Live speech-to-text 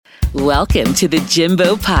Welcome to the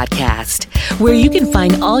Jimbo Podcast, where you can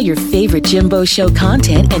find all your favorite Jimbo Show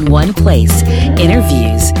content in one place.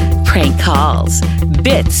 Interviews, prank calls,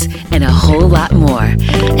 bits, and a whole lot more.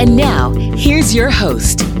 And now, here's your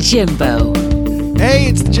host, Jimbo. Hey,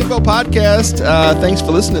 it's the Jimbo Podcast. Thanks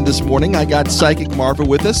for listening this morning. I got Psychic Marva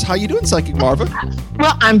with us. How you doing, Psychic Marva?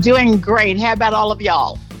 Well, I'm doing great. How about all of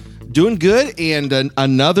y'all? Doing good, and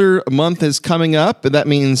another month is coming up, and that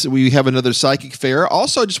means we have another psychic fair.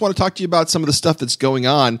 Also, I just want to talk to you about some of the stuff that's going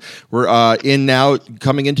on. We're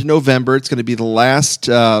coming into November. It's going to be the last,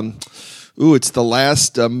 it's the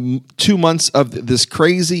last 2 months of this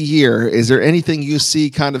crazy year. Is there anything you see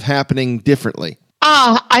kind of happening differently?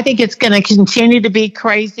 I think it's going to continue to be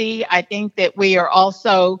crazy. I think that we are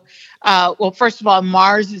also, first of all,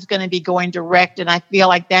 Mars is going to be going direct, and I feel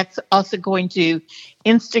like that's also going to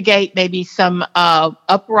instigate maybe some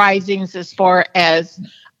uprisings as far as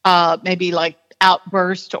maybe like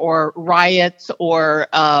outbursts or riots or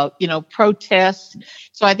protests.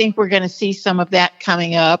 So I think we're going to see some of that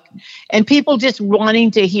coming up, and people just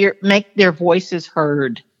wanting to make their voices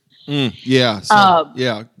heard. Go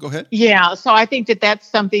ahead. Yeah, so I think that that's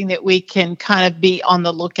something that we can kind of be on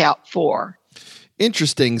the lookout for.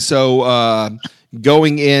 Interesting. So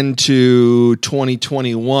going into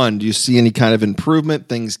 2021, do you see any kind of improvement,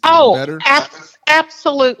 things getting better?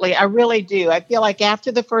 Absolutely. I really do. I feel like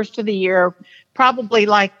after the first of the year, probably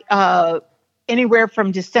like anywhere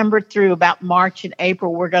from December through about March and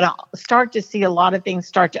April, we're going to start to see a lot of things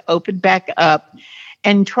start to open back up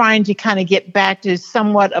and trying to kind of get back to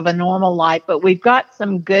somewhat of a normal life. But we've got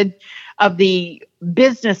some good of the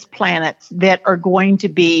business planets that are going to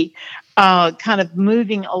be kind of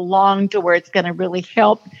moving along to where it's going to really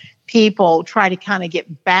help people try to kind of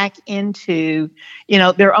get back into,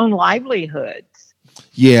 their own livelihoods.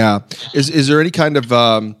 Yeah. Is there any kind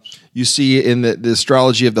of, you see in the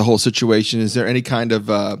astrology of the whole situation, is there any kind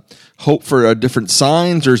of hope for different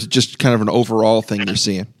signs, or is it just kind of an overall thing you're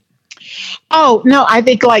seeing? Oh, no, I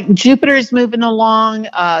think like Jupiter is moving along.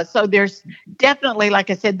 So there's definitely, like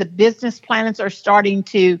I said, the business planets are starting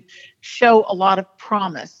to show a lot of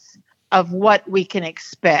promise of what we can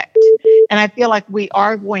expect. And I feel like we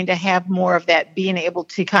are going to have more of that, being able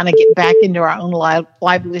to kind of get back into our own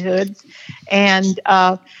livelihoods. And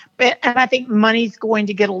I think money's going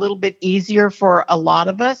to get a little bit easier for a lot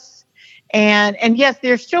of us. And yes,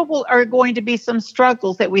 there still are going to be some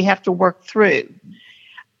struggles that we have to work through.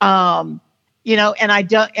 And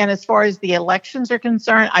as far as the elections are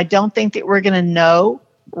concerned, I don't think that we're going to know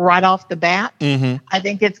right off the bat. Mm-hmm. I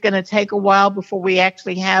think it's going to take a while before we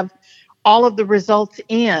actually have all of the results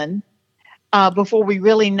in, before we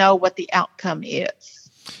really know what the outcome is.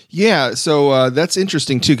 Yeah, so that's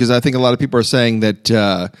interesting too, because I think a lot of people are saying that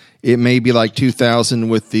it may be like 2000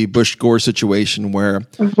 with the Bush-Gore situation, where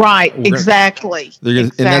exactly.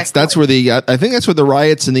 And that's where I think that's where the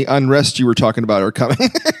riots and the unrest you were talking about are coming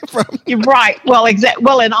from. Right. Well, exactly.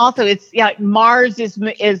 Well, and also it's Mars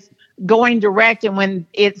is going direct, and when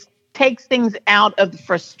it takes things out of the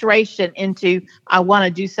frustration into I want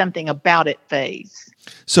to do something about it phase.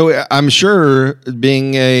 So I'm sure,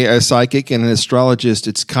 being a psychic and an astrologist,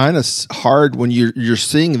 it's kind of hard when you're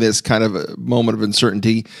seeing this kind of a moment of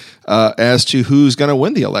uncertainty as to who's going to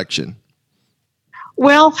win the election.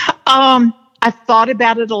 Well, I thought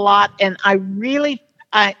about it a lot, and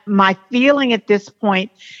my feeling at this point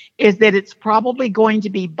is that it's probably going to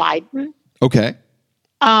be Biden. Okay.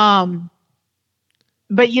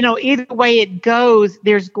 But either way it goes,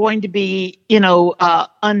 there's going to be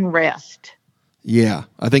unrest. Yeah,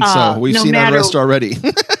 I think so. We've seen unrest already.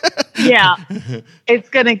 Yeah, I think it's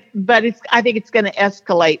going to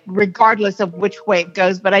escalate regardless of which way it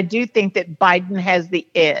goes. But I do think that Biden has the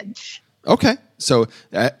edge. Okay. So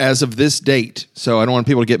as of this date, so I don't want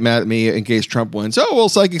people to get mad at me in case Trump wins. Oh, well,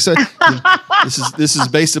 psychic said this is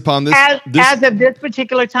based upon this. As of this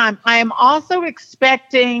particular time, I am also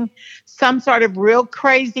expecting some sort of real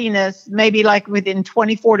craziness, maybe like within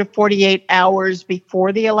 24 to 48 hours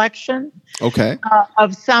before the election. Okay.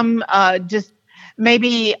 Of some just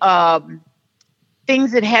maybe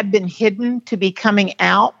things that have been hidden to be coming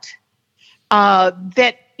out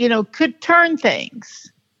that could turn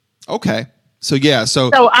things. Okay. So yeah,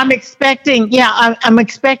 so I'm expecting, I'm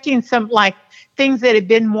expecting some like things that have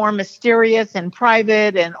been more mysterious and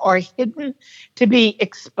private or hidden to be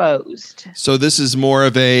exposed. So this is more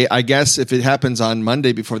of a, I guess, if it happens on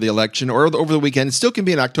Monday before the election or over the weekend, it still can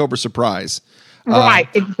be an October surprise. Right,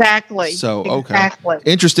 exactly. So, okay. Exactly.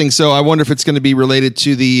 Interesting. So I wonder if it's going to be related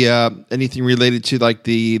to the anything related to like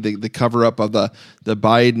the cover up of the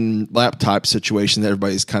Biden laptop situation that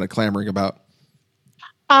everybody's kind of clamoring about.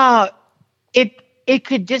 It it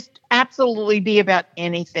could just absolutely be about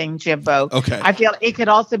anything, Jimbo. Okay. I feel it could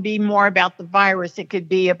also be more about the virus. It could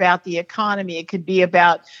be about the economy. It could be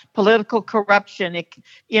about political corruption.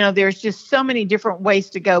 There's just so many different ways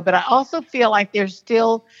to go. But I also feel like there's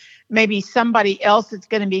still maybe somebody else that's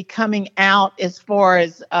going to be coming out as far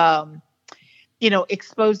as,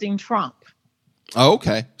 exposing Trump. Oh,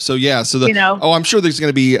 okay. So I'm sure there's going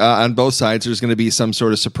to be on both sides. There's going to be some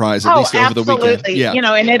sort of surprise at least over the weekend. Yeah.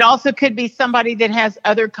 And it also could be somebody that has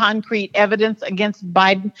other concrete evidence against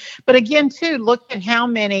Biden. But again, too, look at how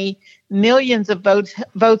many millions of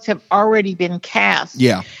votes have already been cast.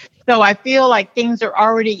 Yeah. So I feel like things are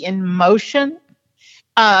already in motion.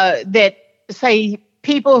 That say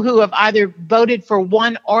people who have either voted for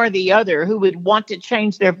one or the other, who would want to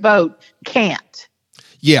change their vote, can't.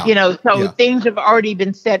 Yeah. Things have already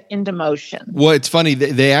been set into motion. Well, it's funny.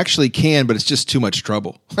 They actually can, but it's just too much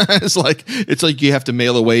trouble. It's like you have to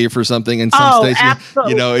mail away for something in some states.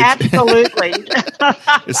 Absolutely. Absolutely.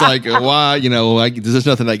 It's like, why? There's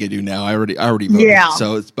nothing I can do now. I already voted. Yeah.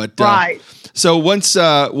 So, right. So once,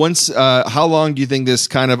 how long do you think this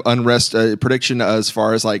kind of unrest prediction as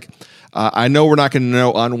far as I know we're not going to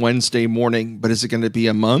know on Wednesday morning, but is it going to be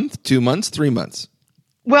a month, 2 months, 3 months?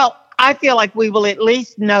 Well, I feel like we will at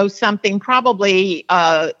least know something probably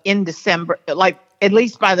in December, at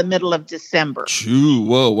least by the middle of December. Ooh,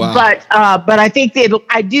 whoa, wow. But I think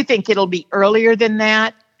I do think it'll be earlier than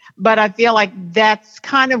that. But I feel like that's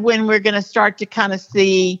kind of when we're going to start to kind of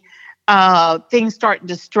see things starting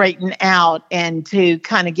to straighten out and to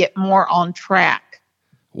kind of get more on track.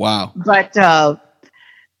 Wow.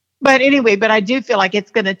 But anyway, I do feel like it's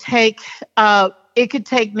going to take. It could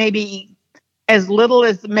take maybe as little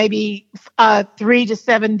as maybe 3 to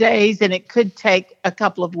 7 days, and it could take a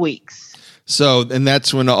couple of weeks. So, and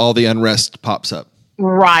that's when all the unrest pops up.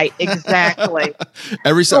 Right, exactly.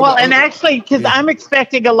 And actually, because I'm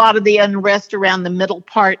expecting a lot of the unrest around the middle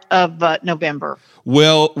part of November.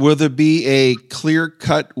 Well, will there be a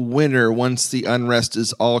clear-cut winner once the unrest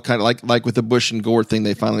is all kind of like with the Bush and Gore thing?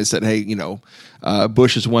 They finally said, "Hey,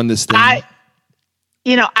 Bush has won this thing."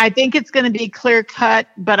 I think it's going to be clear cut,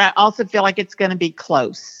 but I also feel like it's going to be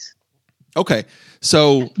close. Okay,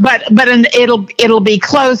 so it'll be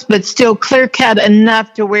close, but still clear cut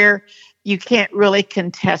enough to where you can't really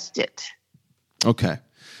contest it. Okay,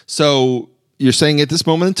 so you're saying at this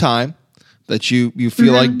moment in time that you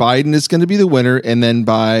feel like Biden is going to be the winner, and then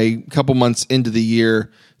by a couple months into the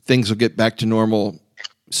year, things will get back to normal.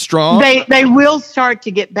 Strong. They will start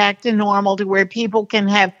to get back to normal, to where people can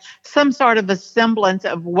have some sort of a semblance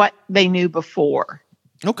of what they knew before.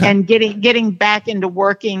 Okay. And getting back into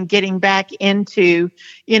working, getting back into,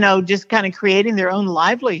 just kind of creating their own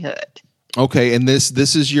livelihood. Okay, and this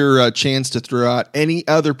is your chance to throw out any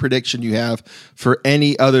other prediction you have for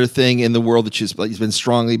any other thing in the world that has been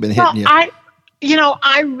strongly hitting you.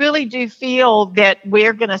 I really do feel that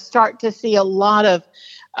we're going to start to see a lot of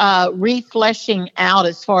refleshing out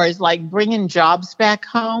as far as bringing jobs back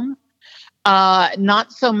home,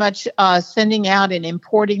 not so much sending out and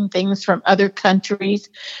importing things from other countries.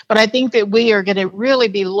 But I think that we are going to really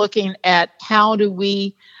be looking at how do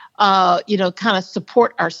we, kind of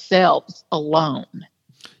support ourselves alone.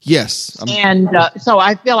 Yes. So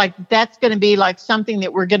I feel like that's going to be something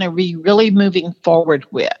that we're going to be really moving forward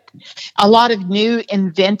with. A lot of new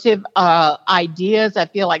inventive ideas. I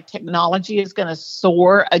feel like technology is going to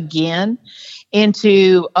soar again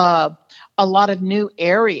into a lot of new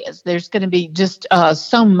areas. There's going to be just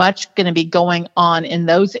so much going to be going on in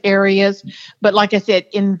those areas. But like I said,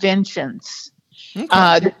 inventions.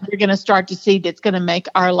 Okay. You're going to start to see that's going to make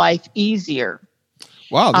our life easier.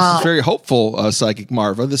 Wow, this is very hopeful, Psychic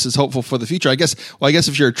Marva. This is hopeful for the future. I guess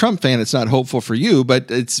if you're a Trump fan, it's not hopeful for you,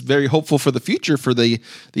 but it's very hopeful for the future for the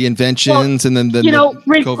inventions and then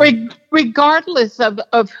regardless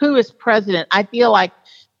of who is president, I feel like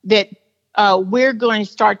that we're going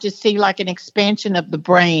to start to see an expansion of the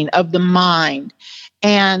brain, of the mind,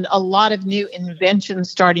 and a lot of new inventions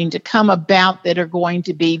starting to come about that are going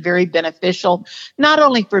to be very beneficial, not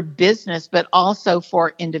only for business, but also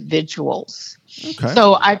for individuals. Okay.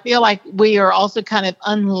 So I feel like we are also kind of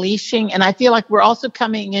unleashing, and I feel like we're also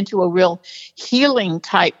coming into a real healing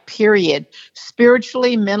type period,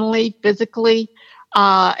 spiritually, mentally, physically.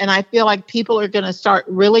 And I feel like people are going to start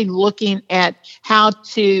really looking at how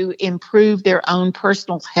to improve their own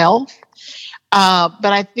personal health. But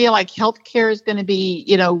I feel like healthcare is going to be,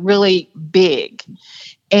 really big.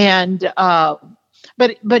 And,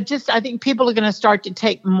 but just, I think people are going to start to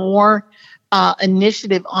take more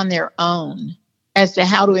initiative on their own as to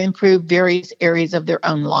how to improve various areas of their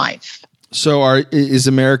own life. So is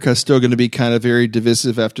America still going to be kind of very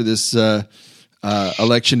divisive after this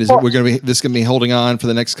election? Is it this going to be holding on for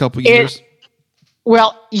the next couple of years?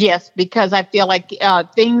 Well, yes, because I feel like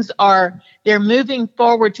they're moving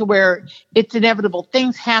forward to where it's inevitable.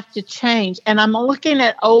 Things have to change. And I'm looking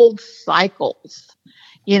at old cycles,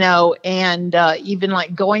 and even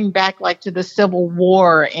like going back like to the Civil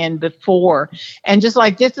War and before. And just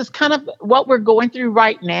like this is kind of what we're going through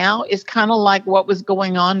right now is kind of like what was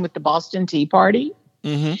going on with the Boston Tea Party.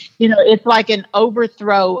 Mm-hmm. It's like an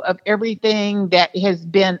overthrow of everything that has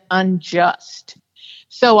been unjust.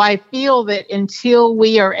 So I feel that until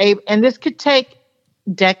we are able, and this could take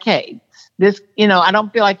decades, I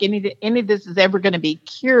don't feel like any of this is ever going to be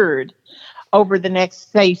cured over the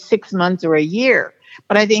next, say, 6 months or a year.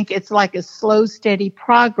 But I think it's like a slow, steady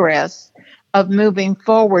progress of moving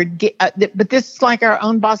forward. But this is like our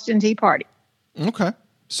own Boston Tea Party. Okay.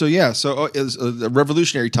 So, it's a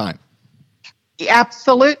revolutionary time.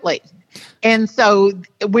 Absolutely. And so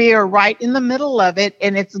we are right in the middle of it,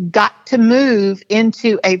 and it's got to move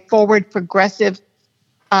into a forward progressive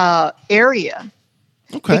area.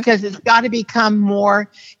 Okay. Because it's got to become more,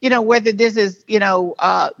 whether this is,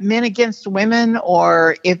 men against women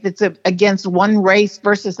or if it's against one race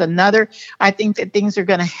versus another, I think that things are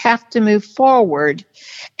going to have to move forward.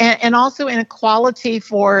 And also inequality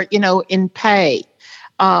for, in pay.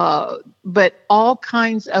 But all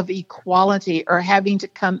kinds of equality are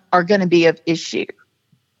going to be of issue.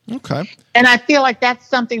 Okay. And I feel like that's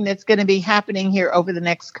something that's going to be happening here over the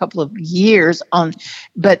next couple of years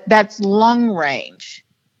but that's long range.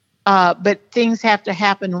 But things have to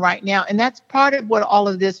happen right now. And that's part of what all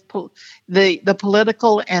of this, the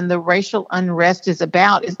political and the racial unrest is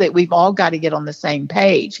about, is that we've all got to get on the same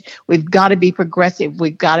page. We've got to be progressive.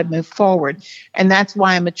 We've got to move forward. And that's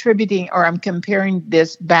why I'm comparing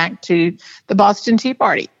this back to the Boston Tea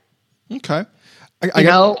Party. Okay.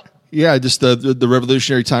 Just the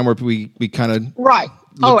revolutionary time where we kind of... Right.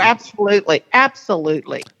 Absolutely.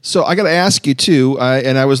 Absolutely. So I got to ask you too,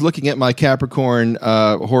 and I was looking at my Capricorn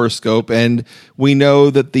horoscope, and we know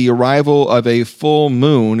that the arrival of a full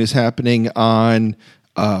moon is happening on,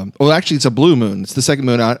 actually it's a blue moon. It's the second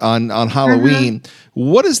moon on Halloween.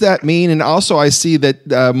 Mm-hmm. What does that mean? And also I see that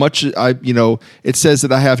it says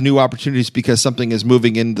that I have new opportunities because something is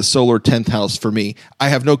moving in the solar 10th house for me. I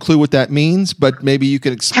have no clue what that means, but maybe you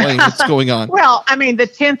can explain what's going on. Well, I mean, the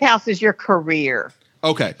 10th house is your career.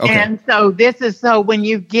 Okay. And so when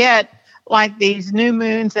you get like these new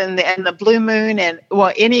moons and the blue moon and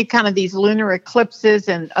any kind of these lunar eclipses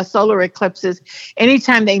and solar eclipses,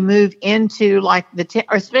 anytime they move into like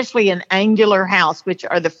or especially an angular house, which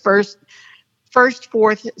are the first,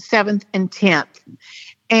 4th, 7th, and 10th.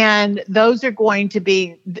 And those are going to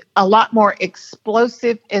be a lot more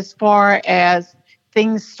explosive as far as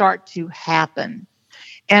things start to happen.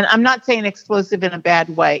 And I'm not saying explosive in a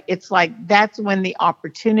bad way. It's like that's when the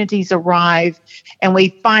opportunities arrive and we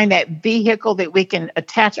find that vehicle that we can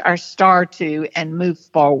attach our star to and move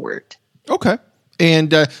forward. Okay. And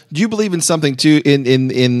do you believe in something too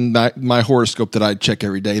in my horoscope that I check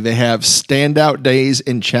every day? They have standout days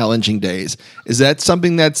and challenging days. Is that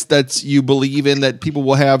something that's you believe in, that people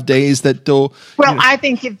will have days that they'll... Well, I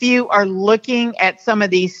think if you are looking at some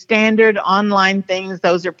of these standard online things,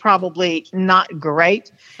 those are probably not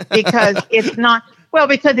great because it's not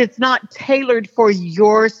tailored for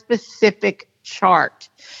your specific chart.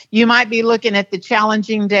 You might be looking at the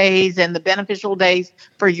challenging days and the beneficial days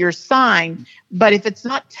for your sign, but if it's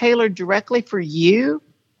not tailored directly for you,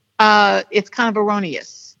 it's kind of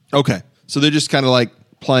erroneous. Okay. So they're just kind of like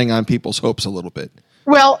playing on people's hopes a little bit.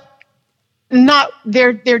 Well, they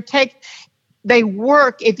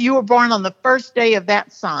work if you were born on the first day of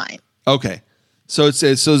that sign. Okay. So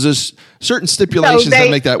there's certain stipulations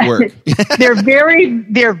that make that work. They're very,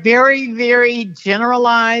 very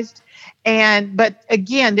generalized. But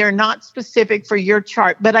again, they're not specific for your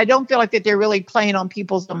chart, but I don't feel like that they're really playing on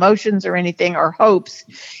people's emotions or anything or hopes.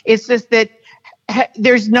 It's just that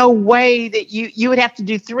there's no way that you would have to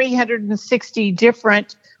do 360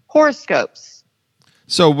 different horoscopes.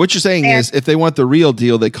 So what you're saying is if they want the real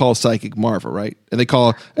deal, they call Psychic Marva, right? And they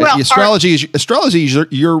call astrology is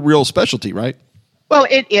your real specialty, right? Well,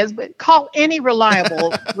 it is, but call any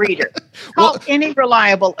reliable reader. Call any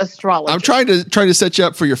reliable astrologer. I'm trying to set you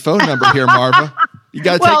up for your phone number here, Marva. You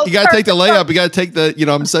got to take the layup. You got to take the.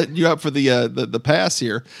 I'm setting you up for the pass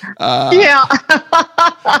here. Yeah.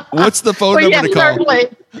 What's the phone number to call? Certainly.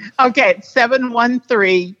 Okay,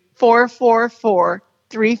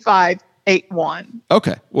 713-444-3581.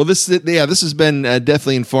 Okay. Well, this has been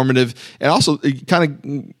definitely informative, and also kind of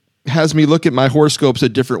has me look at my horoscopes a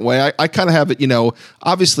different way. I kind of have it,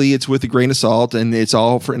 obviously it's with a grain of salt and it's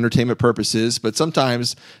all for entertainment purposes, but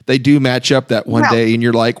sometimes they do match up that one day and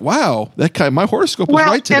you're like, wow, my horoscope was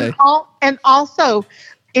right today. And also,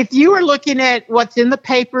 if you are looking at what's in the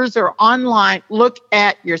papers or online, look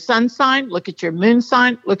at your sun sign, look at your moon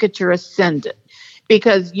sign, look at your ascendant,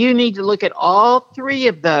 because you need to look at all three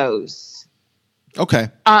of those. Okay.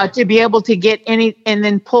 To be able to get any and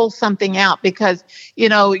then pull something out, because,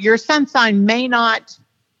 your sun sign may not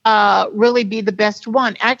really be the best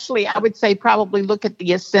one. Actually, I would say probably look at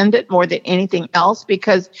the ascendant more than anything else,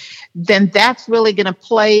 because then that's really going to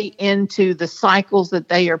play into the cycles that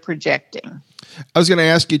they are projecting. I was going to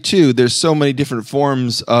ask you too, there's so many different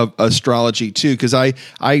forms of astrology too, because I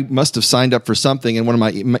must have signed up for something in one of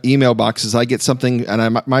my email boxes. I get something, and I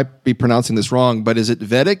might be pronouncing this wrong, but is it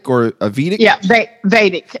Vedic or a Vedic? Yeah,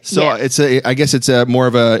 Vedic. So yes. I guess it's more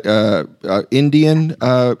of a Indian.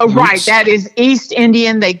 Right, that is East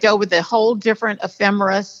Indian. They go with a whole different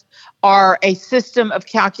ephemeris or a system of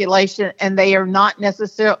calculation, and they are not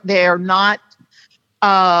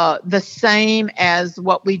the same as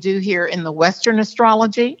what we do here in the Western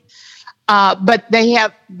astrology, but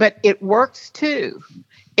it works too,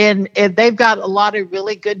 and they've got a lot of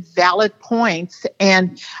really good valid points.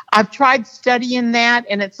 And I've tried studying that,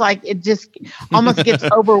 and it's like it just almost gets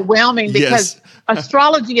overwhelming, because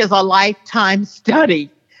astrology is a lifetime study,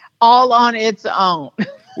 all on its own.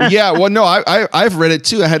 Yeah, well, no, I've read it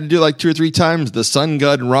too. I had to do it like 2 or 3 times. The Sun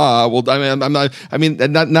God and Ra. Well, not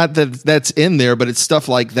that that's in there, but it's stuff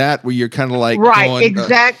like that where you're kind of like, right, going,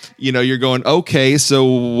 exact. You're going, okay, so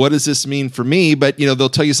what does this mean for me? But they'll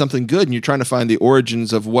tell you something good, and you're trying to find the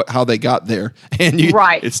origins of how they got there, and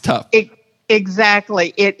it's tough.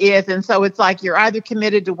 Exactly, it is, and so it's like you're either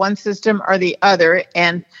committed to one system or the other,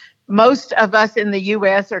 and most of us in the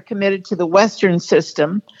U.S. are committed to the Western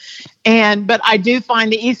system, but I do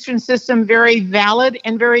find the Eastern system very valid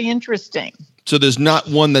and very interesting. So there's not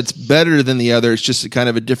one that's better than the other. It's just a kind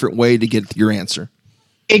of a different way to get your answer.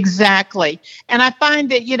 Exactly. And I find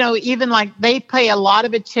that, even like they pay a lot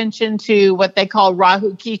of attention to what they call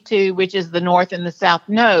Rahu Ketu, which is the North and the South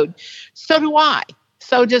Node. So do I.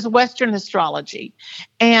 So does Western astrology.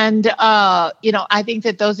 And, I think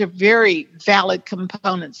that those are very valid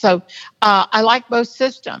components. So I like both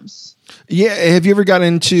systems. Yeah. Have you ever got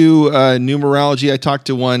into numerology? I talked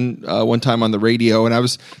to one time on the radio, and I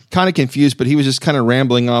was kind of confused, but he was just kind of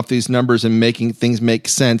rambling off these numbers and making things make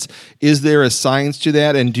sense. Is there a science to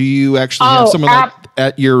that? And do you actually have someone like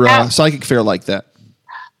at your psychic fair like that?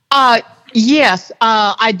 Yes.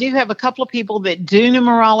 I do have a couple of people that do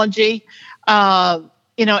numerology.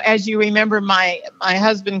 As you remember, my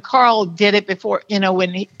husband Carl did it before,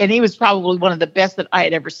 and he was probably one of the best that I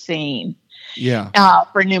had ever seen. Yeah.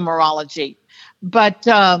 For numerology, but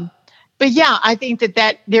yeah, I think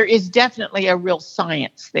that there is definitely a real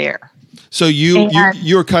science there. So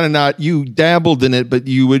you're kind of not, you dabbled in it, but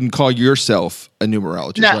you wouldn't call yourself a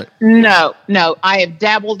numerologist, right? No. I have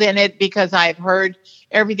dabbled in it because I've heard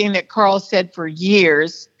everything that Carl said for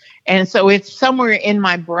years, and so it's somewhere in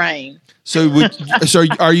my brain. So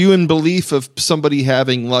are you in belief of somebody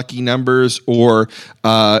having lucky numbers, or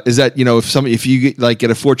is that, if you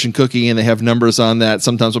get a fortune cookie and they have numbers on that,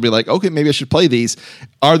 sometimes we'll be like, okay, maybe I should play these.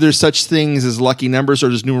 Are there such things as lucky numbers, or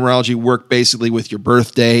does numerology work basically with your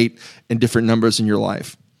birth date and different numbers in your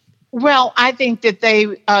life? Well, I think that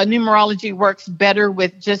numerology works better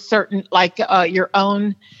with just certain, your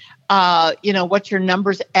own, what your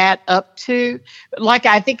numbers add up to. Like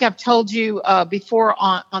I think I've told you before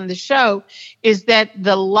on the show, is that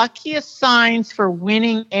the luckiest signs for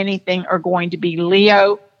winning anything are going to be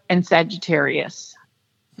Leo and Sagittarius.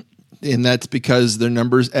 And that's because their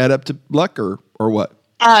numbers add up to luck, or what?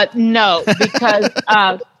 No, because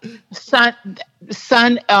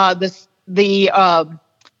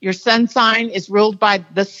your sun sign is ruled by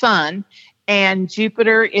the sun. And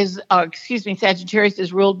Jupiter Sagittarius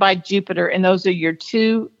is ruled by Jupiter. And those are your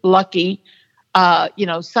two lucky,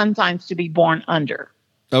 sun signs to be born under.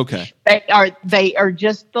 Okay. They are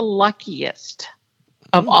just the luckiest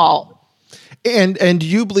of all. And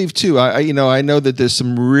you believe too, I know that there's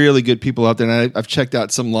some really good people out there, and I've checked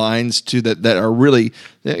out some lines too that are really,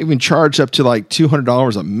 they even charge up to like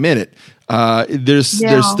 $200 a minute.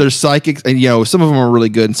 There's psychics, and some of them are really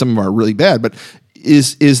good and some of them are really bad, but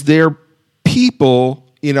is there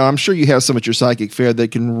people, I'm sure you have some at your psychic fair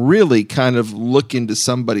that can really kind of look into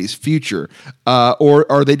somebody's future,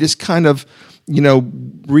 or are they just kind of,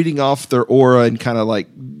 reading off their aura and kind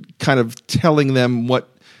of telling them what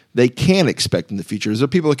they can expect in the future? Is there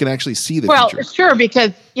people that can actually see the future? Well, sure,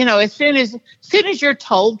 because as soon as you're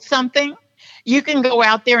told something, you can go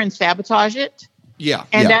out there and sabotage it. Yeah.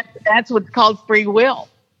 And that's what's called free will.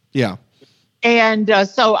 Yeah. And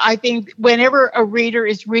so I think whenever a reader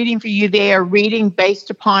is reading for you, they are reading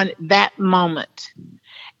based upon that moment.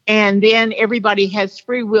 And then everybody has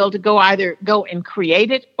free will to either go and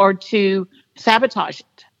create it or to sabotage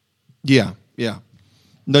it. Yeah. Yeah.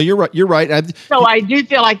 No, you're right. You're right. So I do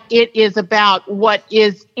feel like it is about what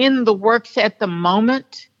is in the works at the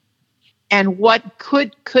moment and what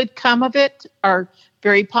could come of it, or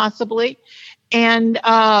very possibly. And,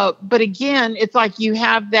 but again, it's like you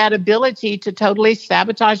have that ability to totally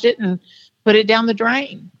sabotage it and put it down the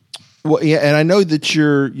drain. Well, yeah. And I know that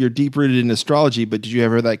you're deep rooted in astrology, but did you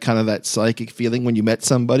ever that kind of that psychic feeling when you met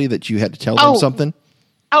somebody that you had to tell them something?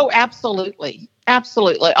 Oh, absolutely.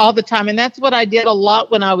 Absolutely. All the time. And that's what I did a lot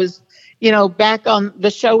when I was, back on the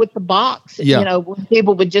show with the box, when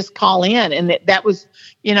people would just call in, and that was,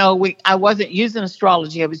 I wasn't using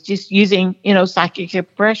astrology. I was just using, psychic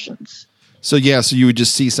impressions. So you would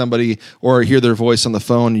just see somebody or hear their voice on the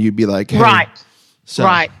phone, and you'd be like, hey. Right. So,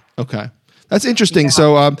 right. Okay. That's interesting.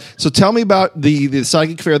 Yeah. So tell me about the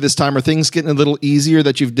psychic fair this time. Are things getting a little easier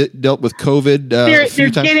that you've dealt with COVID?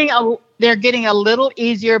 They're getting a little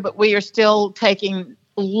easier, but we are still taking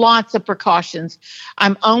lots of precautions.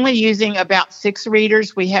 I'm only using about 6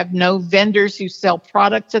 readers. We have no vendors who sell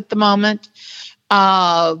products at the moment.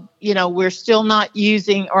 We're still not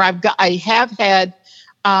using, or I have had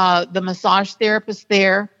the massage therapist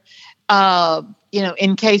there,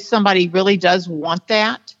 in case somebody really does want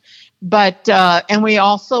that. But, and we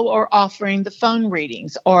also are offering the phone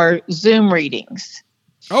readings or Zoom readings.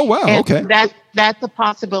 Oh, wow. And okay. That's a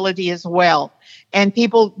possibility as well. And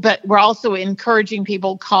but we're also encouraging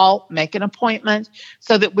people make an appointment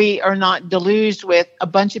so that we are not deluged with a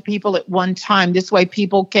bunch of people at one time. This way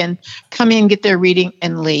people can come in, get their reading,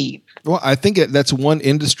 and leave. Well, I think that's one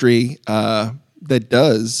industry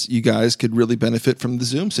that you guys could really benefit from the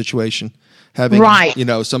Zoom situation. Having,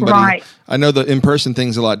 somebody, right. I know the in-person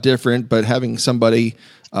thing's a lot different, but having somebody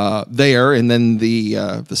there, and then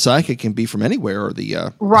the psychic can be from anywhere, or the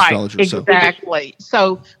astrologer. Exactly.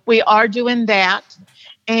 So we are doing that.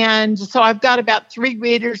 And so I've got about 3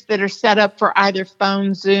 readers that are set up for either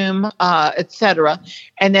phone, Zoom, etc.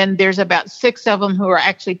 And then there's about 6 of them who are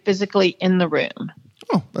actually physically in the room.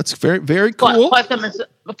 Oh, that's very, very cool.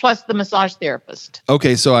 Plus the massage therapist.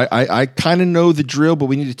 Okay, so I kind of know the drill, but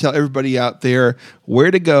we need to tell everybody out there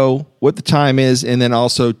where to go, what the time is, and then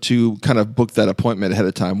also to kind of book that appointment ahead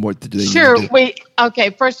of time. What do they need to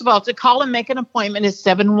do? First of all, to call and make an appointment is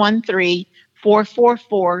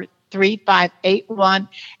 713-444-3581,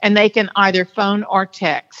 and they can either phone or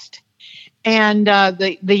text. And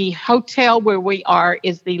the hotel where we are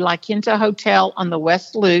is the La Quinta Hotel on the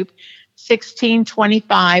West Loop,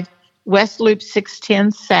 1625 West Loop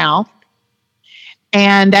 610 South.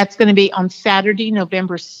 And that's going to be on Saturday,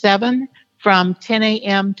 November 7 from 10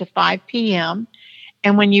 a.m. to 5 p.m.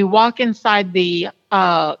 And when you walk inside the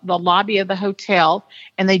lobby of the hotel,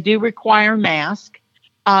 and they do require a mask,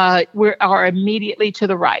 we are immediately to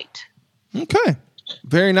the right. Okay.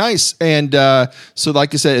 Very nice. And so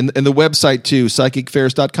like I said, and the website too,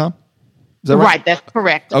 psychicfairs.com? Is that right? Right, that's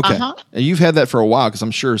correct. Okay. And you've had that for a while, because I'm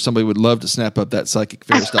sure somebody would love to snap up that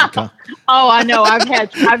psychicfairs.com. Oh, I know. I've had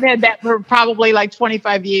that for probably like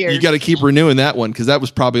 25 years. You got to keep renewing that one, because that was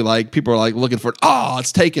probably like people are like looking for it. Oh,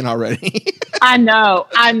 it's taken already. I know.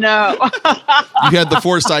 You had the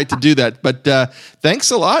foresight to do that. But thanks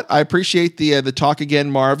a lot. I appreciate the talk again,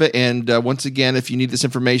 Marva. And once again, if you need this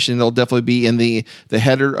information, it'll definitely be in the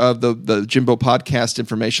header of the Jimbo podcast.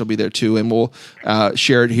 Information will be there too, and we'll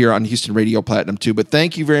share it here on Houston Radio Platinum too. But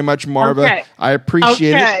thank you very much, Marva. Okay. I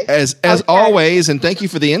appreciate it as always, and thank you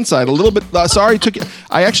for the insight. A little bit sorry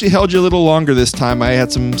I actually held you a little longer this time. I had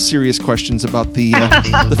some serious questions about the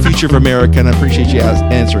future of America, and I appreciate you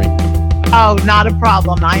answering. Oh, not a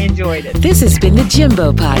problem. I enjoyed it. This has been the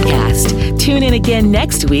Jimbo Podcast. Tune in again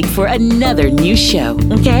next week for another new show.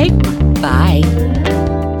 Okay? Bye.